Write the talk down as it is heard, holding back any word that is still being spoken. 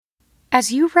As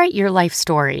you write your life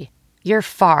story, you're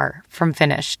far from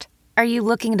finished. Are you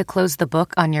looking to close the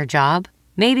book on your job?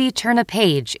 Maybe turn a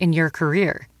page in your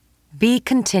career? Be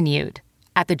continued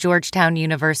at the Georgetown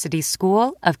University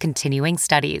School of Continuing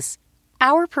Studies.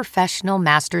 Our professional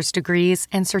master's degrees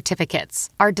and certificates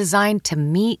are designed to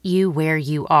meet you where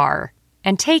you are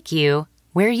and take you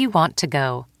where you want to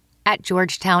go. At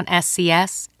Georgetown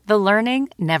SCS, the learning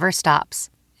never stops,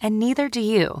 and neither do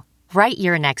you. Write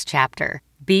your next chapter.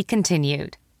 Be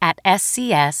continued at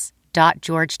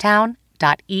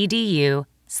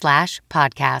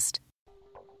scs.georgetown.edu/podcast.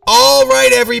 All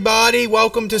right, everybody.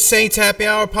 Welcome to Saints Happy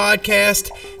Hour Podcast.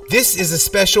 This is a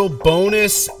special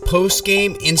bonus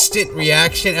post-game instant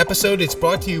reaction episode. It's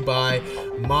brought to you by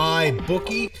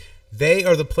MyBookie. They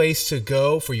are the place to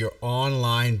go for your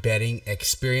online betting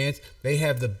experience. They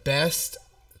have the best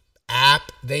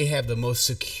app. They have the most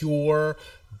secure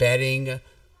betting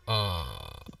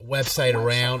website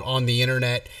around on the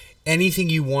internet. Anything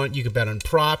you want, you could bet on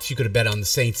props. You could have bet on the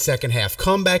Saints second half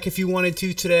comeback if you wanted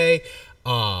to today.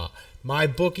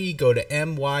 MyBookie, go to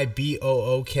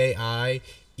MyBookie.ag.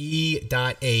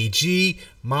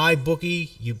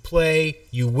 MyBookie, you play,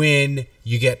 you win,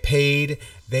 you get paid.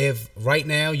 They have right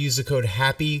now, use the code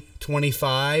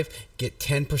HAPPY25, get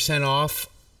 10% off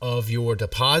of your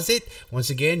deposit.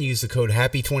 Once again, use the code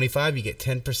HAPPY25, you get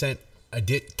 10%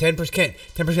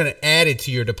 added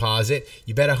to your deposit.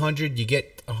 You bet $100, you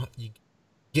get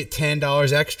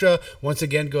 $10 extra. Once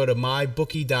again, go to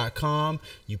mybookie.com.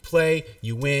 You play,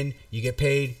 you win, you get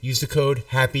paid. Use the code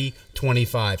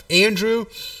HAPPY25. Andrew,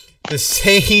 the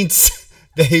Saints,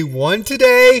 they won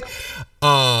today.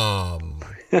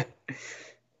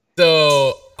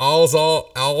 So all's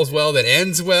well that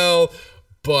ends well,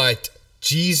 but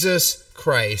Jesus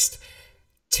Christ,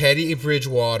 Teddy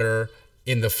Bridgewater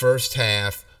in the first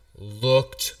half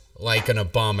looked like an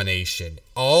abomination.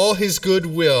 All his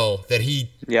goodwill that he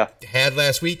had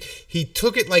last week, he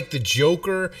took it like the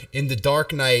Joker in The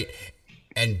Dark Knight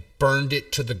and burned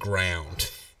it to the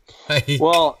ground. It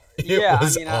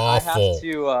was awful.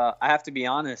 I have to be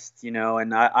honest,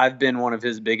 and I've been one of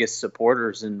his biggest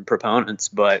supporters and proponents,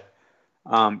 but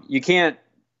you can't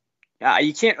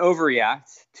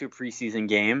overreact to a preseason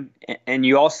game, and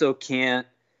you also can't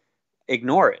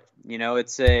ignore it.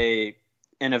 It's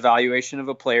an evaluation of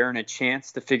a player and a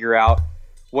chance to figure out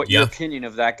what your opinion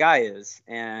of that guy is.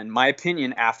 And my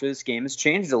opinion after this game has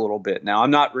changed a little bit. Now,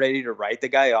 I'm not ready to write the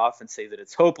guy off and say that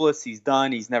it's hopeless, he's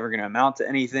done, he's never going to amount to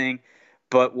anything.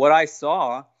 But what I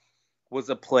saw was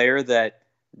a player that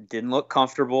didn't look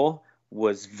comfortable,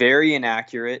 was very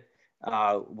inaccurate,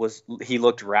 he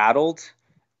looked rattled,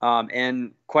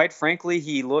 and quite frankly,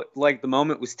 he looked like the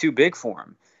moment was too big for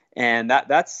him. And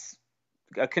that's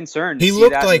a concern. He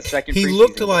looked like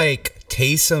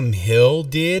Taysom Hill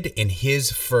did in his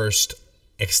first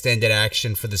extended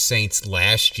action for the Saints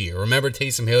last year. Remember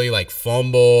Taysom Hill? He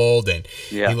fumbled and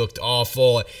he looked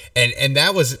awful. And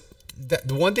that was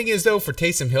the one thing is though for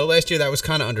Taysom Hill last year that was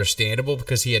kind of understandable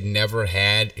because he had never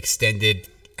had extended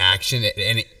action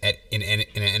in an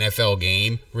NFL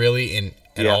game really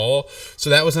at all. So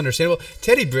that was understandable.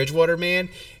 Teddy Bridgewater, man.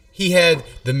 He had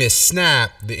the missed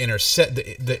snap,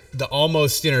 the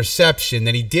almost interception.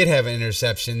 Then he did have an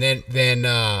interception. Then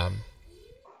a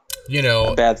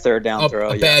bad third down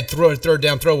throw. Third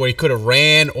down throw where he could have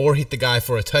ran or hit the guy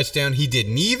for a touchdown. He did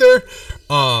neither.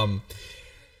 The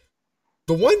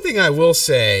one thing I will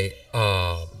say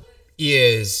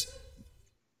is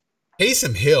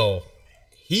Taysom Hill.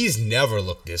 He's never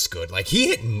looked this good.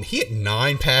 He hit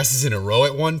 9 passes in a row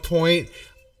at one point.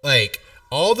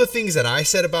 All the things that I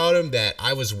said about him, that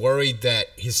I was worried that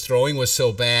his throwing was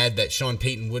so bad that Sean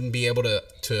Payton wouldn't be able to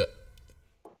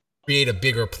create a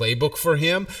bigger playbook for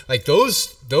him.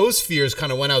 Those fears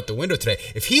kind of went out the window today.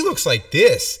 If he looks like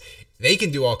this, they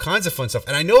can do all kinds of fun stuff.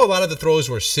 And I know a lot of the throws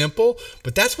were simple,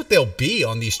 but that's what they'll be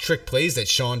on these trick plays that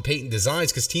Sean Payton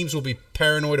designs because teams will be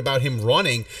paranoid about him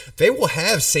running. They will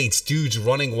have Saints dudes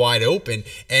running wide open,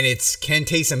 and it's can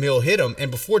Taysom Hill hit him? And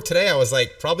before today, I was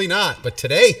like, probably not. But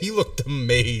today, he looked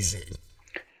amazing.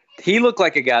 He looked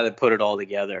like a guy that put it all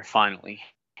together, finally.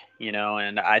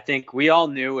 And I think we all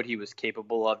knew what he was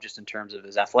capable of just in terms of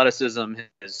his athleticism,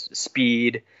 his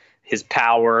speed, his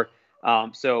power.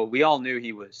 So we all knew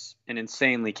he was an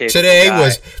insanely capable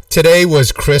guy. Today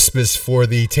was Christmas for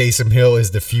the Taysom Hill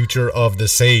is the future of the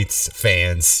Saints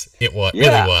fans. It was. Really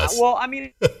was. Well, I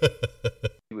mean,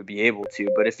 he would be able to,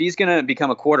 but if he's going to become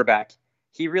a quarterback,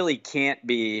 he really can't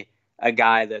be a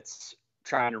guy that's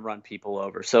trying to run people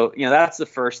over. So, that's the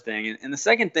first thing. And the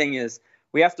second thing is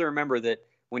we have to remember that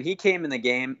when he came in the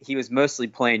game, he was mostly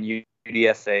playing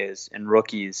UDFAs and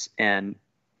rookies and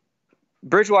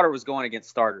Bridgewater was going against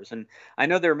starters, and I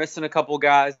know they're missing a couple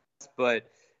guys,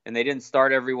 and they didn't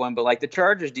start everyone, but like the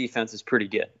Chargers defense is pretty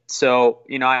good. So,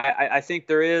 I think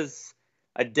there is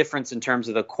a difference in terms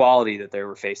of the quality that they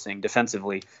were facing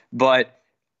defensively. But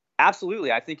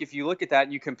absolutely, I think if you look at that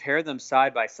and you compare them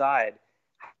side by side,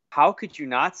 how could you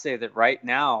not say that right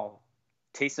now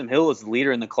Taysom Hill is the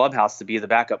leader in the clubhouse to be the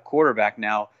backup quarterback?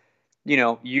 Now,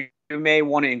 you may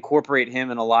want to incorporate him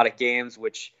in a lot of games,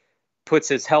 which puts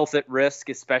his health at risk,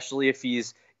 especially if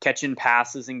he's catching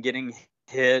passes and getting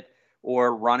hit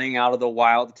or running out of the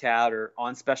wildcat or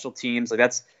on special teams. Like,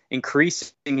 that's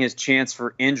increasing his chance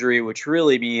for injury, which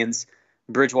really means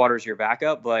Bridgewater's your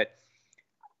backup. But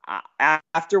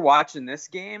after watching this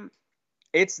game,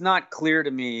 it's not clear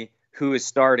to me who is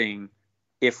starting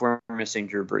if we're missing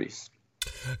Drew Brees.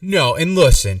 No, and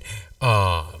listen,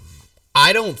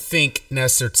 I don't think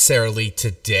necessarily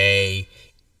today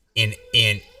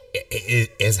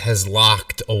has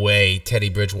locked away Teddy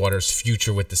Bridgewater's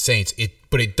future with the Saints.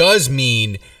 But it does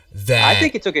mean that I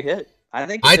think it took a hit. I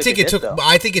think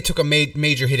it took a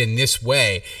major hit in this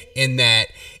way, in that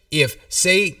if,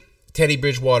 say, Teddy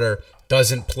Bridgewater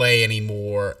doesn't play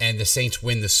anymore and the Saints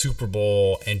win the Super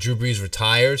Bowl and Drew Brees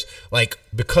retires, like,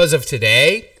 because of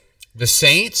today, the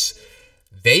Saints,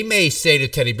 they may say to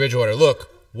Teddy Bridgewater, look,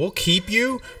 we'll keep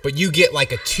you, but you get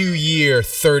like a 2-year,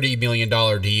 $30 million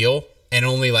deal. And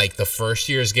only like the first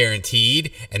year is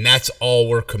guaranteed, and that's all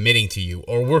we're committing to you.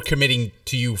 Or we're committing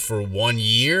to you for 1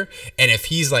 year, and if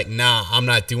he's like, nah, I'm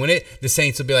not doing it, the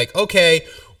Saints will be like, okay,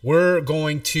 we're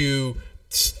going to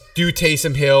do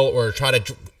Taysom Hill or try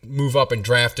to move up and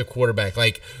draft a quarterback.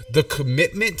 Like, the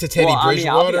commitment to Teddy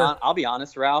Bridgewater. I'll be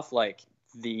honest, Ralph. Like,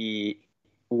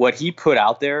 what he put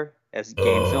out there as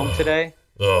game film today.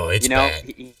 It's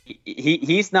bad.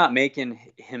 He's not making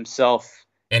himself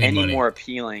any more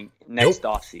appealing next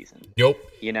offseason. Nope.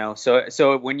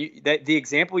 So when the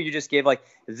example you just gave, like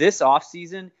this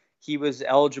offseason, he was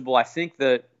eligible. I think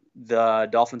the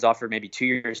Dolphins offered maybe 2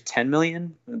 years, $10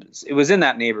 million. It was in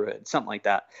that neighborhood, something like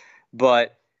that.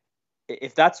 But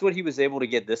if that's what he was able to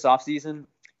get this offseason,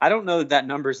 I don't know that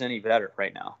number's any better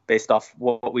right now based off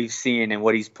what we've seen and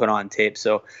what he's put on tape.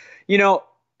 So,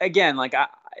 again, like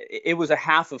it was a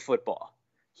half of football.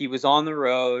 He was on the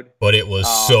road, but it was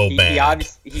so bad.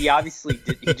 He obviously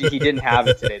he didn't have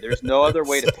it today. There's no other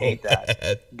way to paint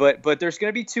that. But there's going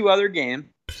to be 2 other games,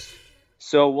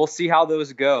 so we'll see how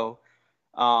those go.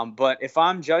 But if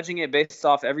I'm judging it based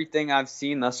off everything I've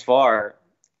seen thus far,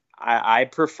 I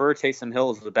prefer Taysom Hill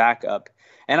as the backup.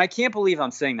 And I can't believe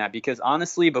I'm saying that because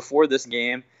honestly, before this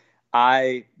game,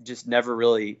 I just never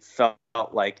really felt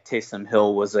like Taysom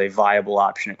Hill was a viable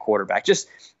option at quarterback.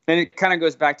 And it kind of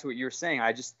goes back to what you were saying.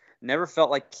 I just never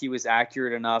felt like he was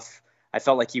accurate enough. I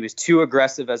felt like he was too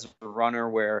aggressive as a runner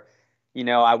where,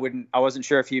 I wasn't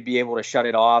sure if he'd be able to shut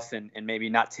it off and maybe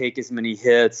not take as many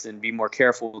hits and be more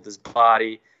careful with his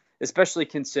body, especially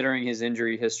considering his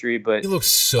injury history. But he looks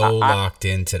so locked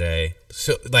in today.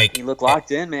 So like he looked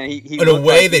locked in, man. He in a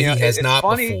way that he has not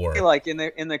before. Like in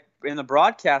the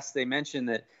broadcast, they mentioned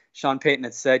that Sean Payton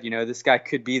had said, this guy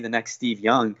could be the next Steve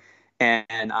Young.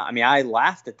 And I mean, I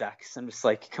laughed at that because I'm just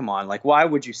like, come on, like, why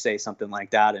would you say something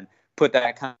like that and put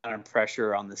that kind of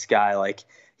pressure on this guy? Like,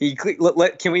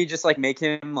 can we just like make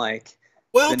him like?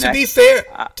 Well, to be fair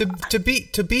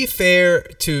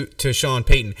to Sean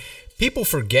Payton, people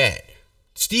forget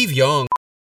Steve Young.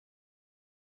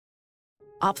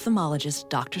 Ophthalmologist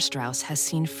Dr. Strauss has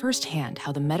seen firsthand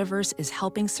how the metaverse is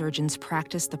helping surgeons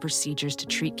practice the procedures to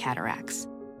treat cataracts.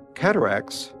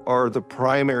 Cataracts are the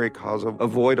primary cause of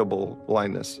avoidable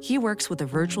blindness. He works with a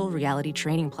virtual reality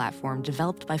training platform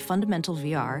developed by Fundamental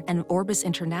VR and Orbis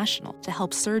International to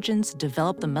help surgeons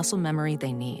develop the muscle memory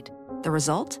they need. The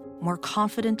result? More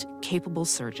confident, capable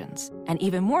surgeons. And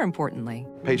even more importantly,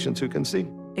 patients who can see.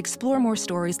 Explore more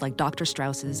stories like Dr.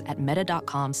 Strauss's at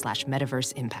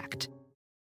meta.com/metaverseimpact.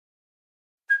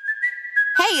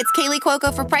 Hey, it's Kaylee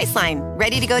Cuoco for Priceline.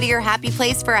 Ready to go to your happy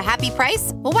place for a happy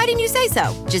price? Well, why didn't you say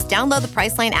so? Just download the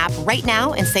Priceline app right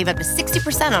now and save up to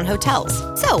 60% on hotels.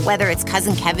 So whether it's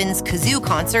Cousin Kevin's Kazoo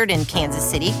Concert in Kansas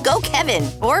City, go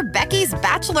Kevin, or Becky's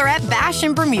Bachelorette Bash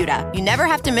in Bermuda, you never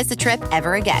have to miss a trip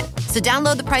ever again. So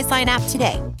download the Priceline app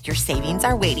today. Your savings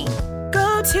are waiting.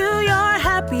 Go to your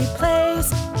happy place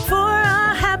for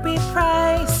a happy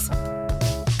price.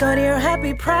 Go to your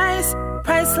happy price,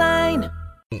 Priceline.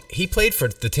 He played for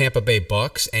the Tampa Bay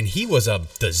Bucks, and he was a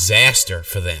disaster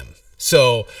for them.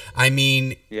 So, I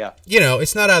mean, yeah,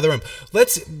 it's not out of the room.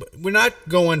 We're not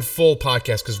going full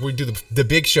podcast because we do the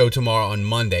big show tomorrow on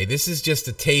Monday. This is just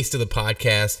a taste of the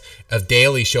podcast, a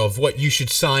daily show of what you should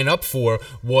sign up for,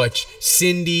 which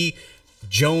Cindy,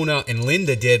 Jonah and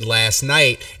Linda did last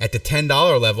night at the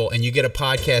 $10 level, and you get a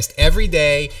podcast every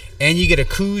day, and you get a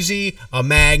koozie, a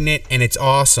magnet, and it's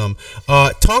awesome.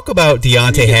 Talk about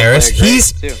Deontay Harris.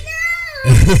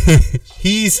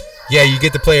 You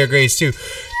get the player grades too.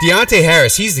 Deontay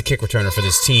Harris, he's the kick returner for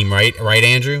this team, right? Right,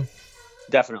 Andrew?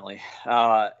 Definitely.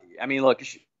 I mean, look,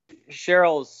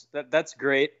 Sherrill's that's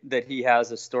great that he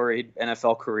has a storied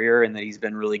NFL career and that he's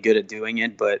been really good at doing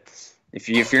it. But if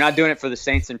you're not doing it for the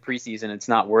Saints in preseason, it's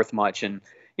not worth much. And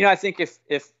I think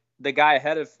if the guy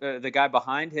ahead of the guy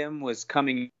behind him was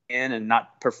coming in and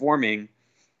not performing,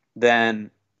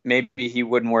 then maybe he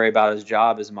wouldn't worry about his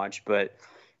job as much. But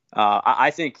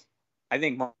I think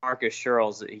Marcus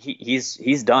Sherrill's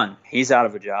he's done. He's out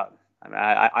of a job. I mean,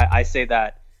 I say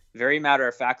that very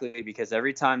matter-of-factly because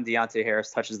every time Deontay Harris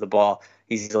touches the ball,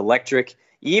 he's electric.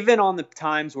 Even on the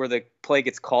times where the play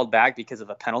gets called back because of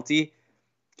a penalty,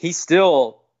 he's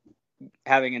still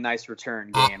having a nice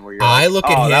return game where you're look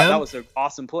at him. That was an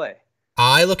awesome play.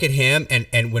 I look at him,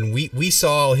 and when we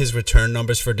saw his return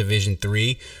numbers for Division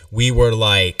III, we were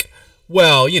like,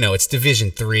 well, it's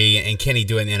Division III, and can he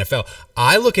do it in the NFL?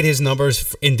 I look at his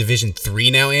numbers in Division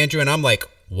III now, Andrew, and I'm like,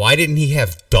 why didn't he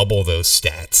have double those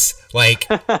stats? Like,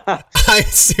 I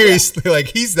seriously, like,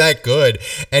 he's that good,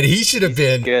 and he should have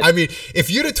been. Good. I mean, if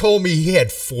you'd have told me he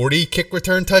had 40 kick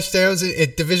return touchdowns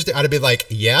in Division, I'd have been like,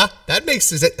 yeah, that makes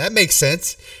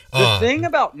sense. The thing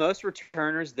about most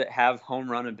returners that have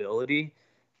home run ability,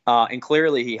 and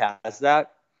clearly he has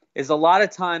that, is a lot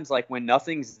of times, like, when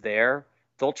nothing's there,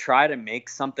 they'll try to make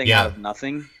something out of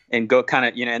nothing and go kind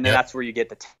of, and then that's where you get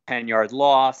the 10-yard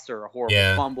loss or a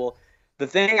horrible fumble. The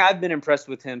thing I've been impressed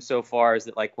with him so far is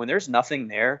that, like, when there's nothing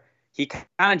there, he kind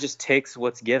of just takes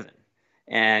what's given.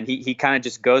 And he kind of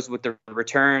just goes with the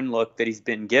return look that he's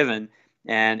been given.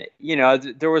 And,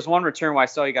 there was one return where I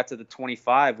saw he got to the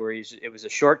 25 where it was a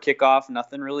short kickoff,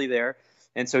 nothing really there.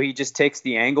 And so he just takes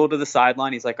the angle to the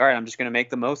sideline. He's like, all right, I'm just going to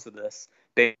make the most of this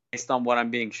based on what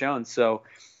I'm being shown. So,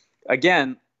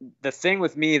 again, the thing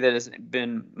with me that has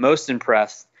been most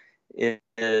impressed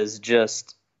is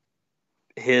just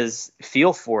his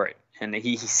feel for it, and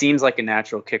he seems like a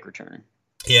natural kick returner.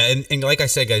 Yeah, and like I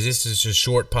said, guys, this is a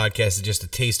short podcast. It's just a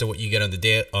taste of what you get on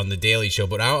the Daily Show.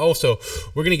 But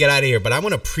we're going to get out of here. But I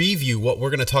want to preview what we're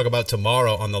going to talk about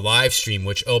tomorrow on the live stream,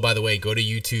 which, oh, by the way, go to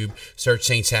YouTube, search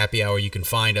Saints Happy Hour. You can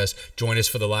find us. Join us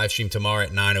for the live stream tomorrow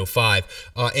at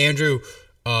 9:05. Andrew,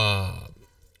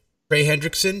 Trey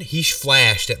Hendrickson, he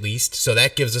flashed at least, so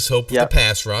that gives us hope for the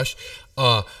pass rush.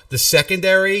 The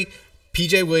secondary,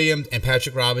 P.J. Williams and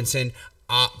Patrick Robinson.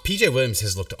 P.J. Williams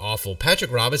has looked awful. Patrick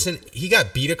Robinson, he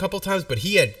got beat a couple times, but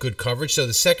he had good coverage. So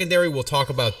the secondary, we'll talk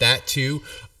about that too.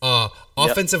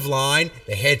 Offensive line,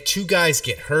 they had two guys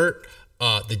get hurt.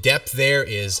 The depth there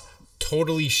is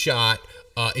totally shot.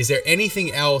 Is there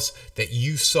anything else that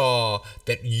you saw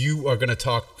that you are going to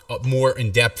talk more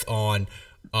in depth on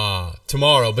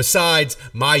tomorrow, besides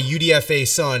my UDFA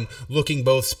son looking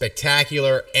both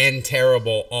spectacular and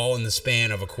terrible all in the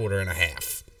span of a quarter and a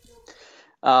half?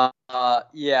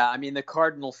 I mean, the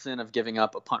cardinal sin of giving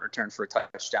up a punt return for a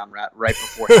touchdown right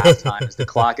before halftime as the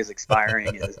clock is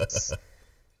expiring is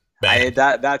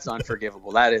that's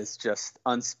unforgivable. That is just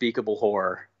unspeakable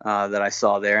horror that I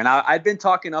saw there. And I'd been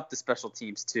talking up the special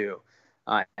teams too,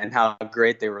 and how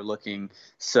great they were looking.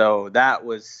 So that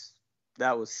was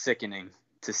sickening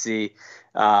to see.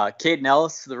 Caden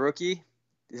Ellis, the rookie,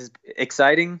 is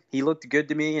exciting. He looked good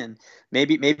to me, and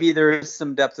maybe there is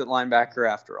some depth at linebacker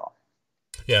after all.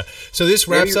 Yeah. So this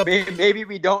wraps up. Maybe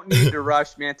we don't need to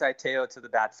rush Manti Te'o to the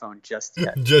bat phone just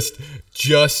yet.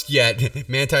 just yet.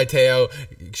 Manti Te'o,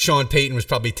 Sean Payton was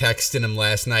probably texting him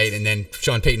last night, and then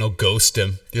Sean Payton will ghost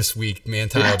him this week.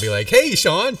 Manti will be like, "Hey,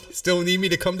 Sean, still need me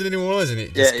to come to the New Orleans?" And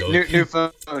it just goes. New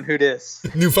phone, who dis?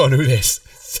 New phone, who dis?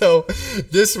 So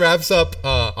this wraps up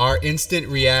our instant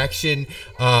reaction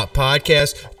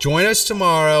podcast. Join us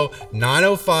tomorrow,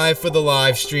 9:05 for the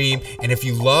live stream. And if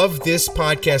you love this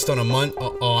podcast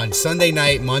on Sunday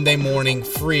night, Monday morning,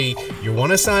 free, you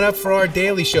want to sign up for our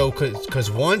daily show because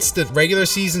once the regular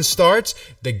season starts,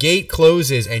 the gate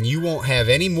closes and you won't have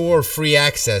any more free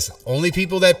access. Only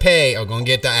people that pay are going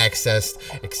to get the access,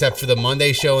 except for the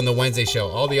Monday show and the Wednesday show.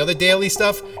 All the other daily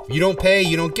stuff, if you don't pay,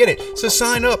 you don't get it. So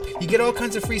sign up. You get all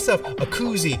kinds of free stuff, a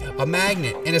koozie, a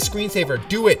magnet, and a screensaver.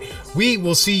 Do it. We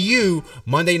will see you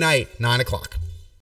Monday night, 9 o'clock.